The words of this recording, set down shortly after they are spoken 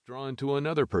drawn to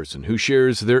another person who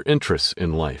shares their interests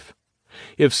in life.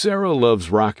 If Sarah loves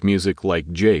rock music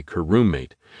like Jake, her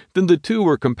roommate, then the two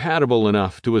are compatible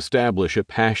enough to establish a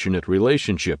passionate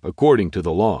relationship according to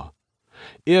the law.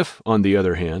 If, on the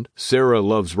other hand, Sarah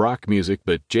loves rock music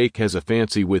but Jake has a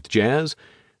fancy with jazz,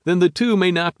 then the two may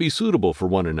not be suitable for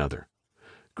one another.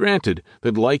 Granted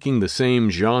that liking the same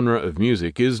genre of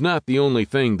music is not the only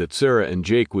thing that Sarah and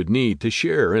Jake would need to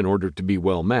share in order to be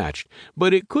well matched,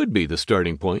 but it could be the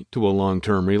starting point to a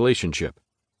long-term relationship.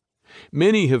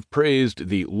 Many have praised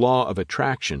the law of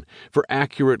attraction for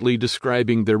accurately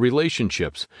describing their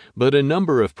relationships, but a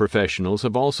number of professionals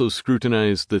have also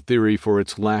scrutinized the theory for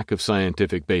its lack of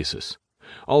scientific basis.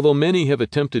 Although many have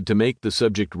attempted to make the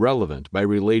subject relevant by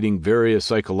relating various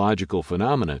psychological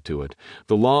phenomena to it,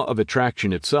 the law of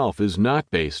attraction itself is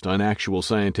not based on actual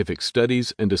scientific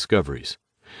studies and discoveries.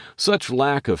 Such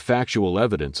lack of factual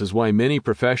evidence is why many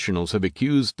professionals have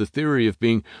accused the theory of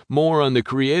being more on the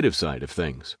creative side of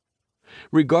things.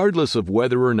 Regardless of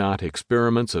whether or not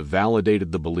experiments have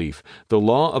validated the belief, the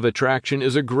law of attraction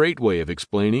is a great way of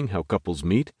explaining how couples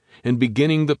meet and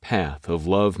beginning the path of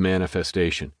love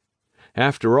manifestation.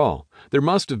 After all, there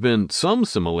must have been some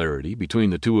similarity between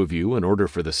the two of you in order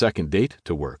for the second date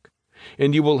to work.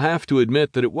 And you will have to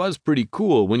admit that it was pretty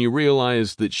cool when you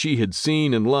realized that she had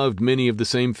seen and loved many of the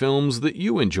same films that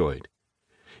you enjoyed.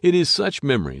 It is such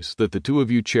memories that the two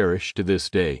of you cherish to this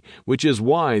day, which is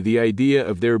why the idea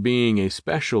of there being a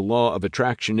special law of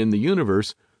attraction in the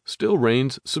universe still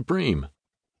reigns supreme.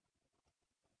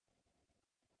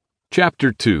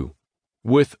 Chapter 2.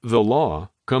 With the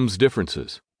law comes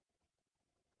differences.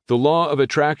 The law of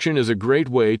attraction is a great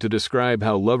way to describe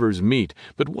how lovers meet,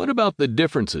 but what about the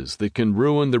differences that can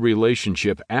ruin the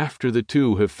relationship after the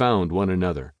two have found one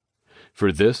another?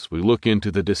 For this, we look into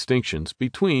the distinctions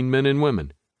between men and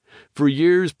women. For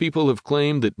years, people have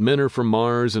claimed that men are from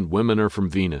Mars and women are from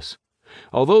Venus.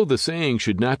 Although the saying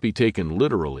should not be taken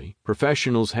literally,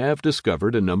 professionals have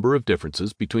discovered a number of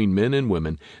differences between men and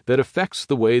women that affects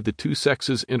the way the two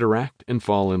sexes interact and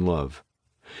fall in love.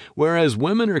 Whereas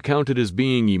women are counted as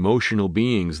being emotional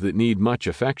beings that need much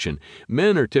affection,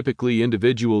 men are typically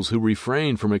individuals who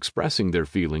refrain from expressing their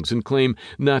feelings and claim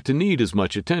not to need as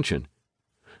much attention.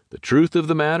 The truth of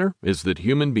the matter is that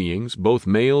human beings, both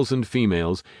males and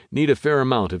females, need a fair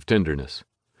amount of tenderness.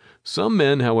 Some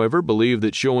men, however, believe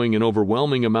that showing an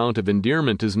overwhelming amount of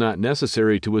endearment is not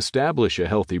necessary to establish a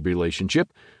healthy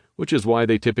relationship, which is why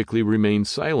they typically remain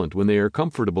silent when they are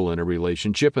comfortable in a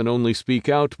relationship and only speak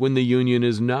out when the union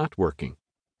is not working.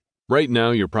 Right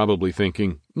now you're probably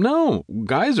thinking, no,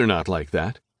 guys are not like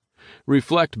that.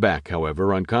 Reflect back,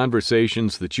 however, on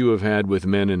conversations that you have had with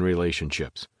men in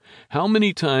relationships. How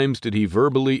many times did he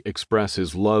verbally express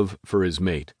his love for his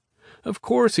mate? Of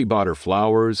course he bought her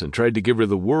flowers and tried to give her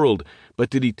the world, but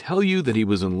did he tell you that he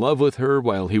was in love with her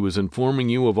while he was informing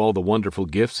you of all the wonderful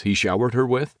gifts he showered her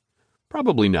with?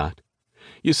 Probably not.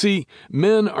 You see,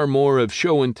 men are more of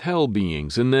show-and-tell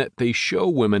beings in that they show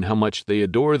women how much they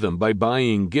adore them by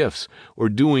buying gifts or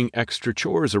doing extra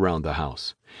chores around the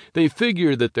house. They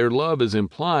figure that their love is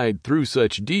implied through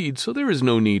such deeds, so there is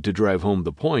no need to drive home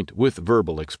the point with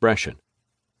verbal expression.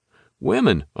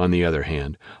 Women, on the other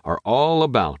hand, are all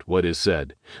about what is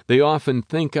said. They often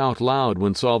think out loud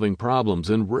when solving problems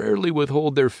and rarely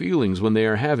withhold their feelings when they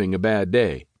are having a bad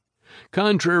day.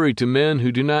 Contrary to men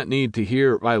who do not need to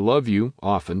hear "I love you"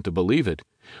 often to believe it,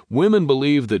 women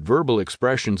believe that verbal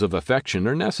expressions of affection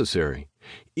are necessary.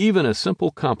 Even a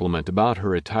simple compliment about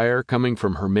her attire coming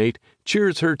from her mate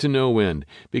cheers her to no end,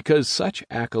 because such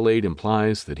accolade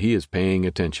implies that he is paying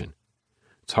attention.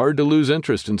 It's hard to lose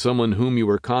interest in someone whom you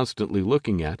are constantly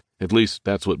looking at least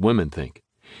that's what women think.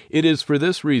 It is for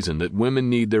this reason that women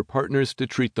need their partners to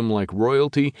treat them like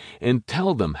royalty and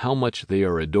tell them how much they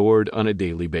are adored on a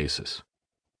daily basis.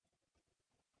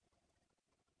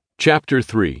 Chapter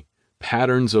 3.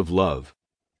 Patterns of Love.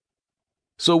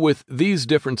 So with these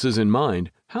differences in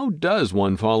mind, how does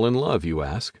one fall in love, you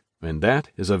ask? And that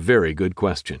is a very good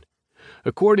question.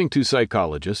 According to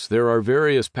psychologists, there are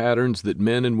various patterns that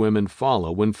men and women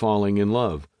follow when falling in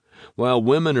love. While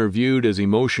women are viewed as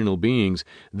emotional beings,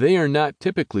 they are not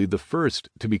typically the first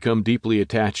to become deeply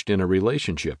attached in a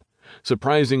relationship.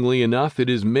 Surprisingly enough, it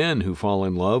is men who fall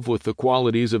in love with the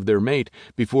qualities of their mate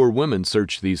before women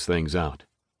search these things out.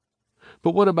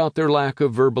 But what about their lack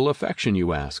of verbal affection,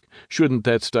 you ask? Shouldn't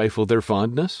that stifle their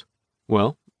fondness?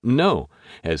 Well, no.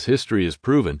 As history has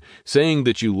proven, saying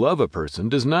that you love a person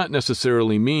does not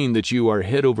necessarily mean that you are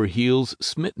head over heels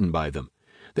smitten by them.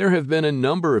 There have been a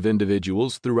number of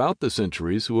individuals throughout the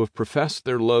centuries who have professed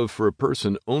their love for a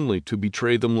person only to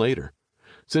betray them later.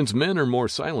 Since men are more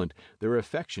silent, their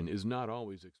affection is not always expressed.